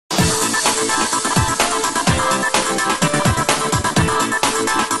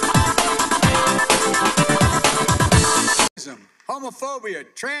homophobia,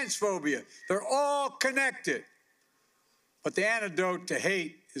 transphobia, they're all connected. But the antidote to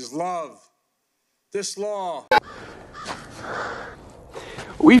hate is love. This law.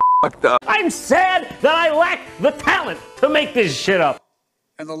 We fucked up. I'm sad that I lack the talent to make this shit up.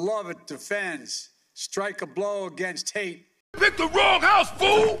 And the love it defends. Strike a blow against hate. Pick the wrong house,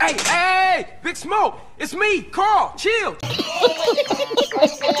 fool! Hey, Big Smoke! It's me, Carl! Chill!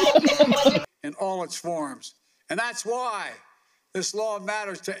 In all its forms. And that's why this law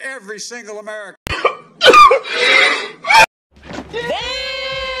matters to every single American.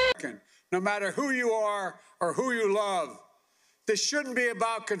 No matter who you are or who you love. This shouldn't be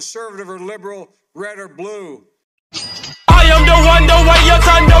about conservative or liberal, red or blue. I am the one, the way your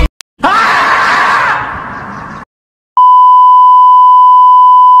son don't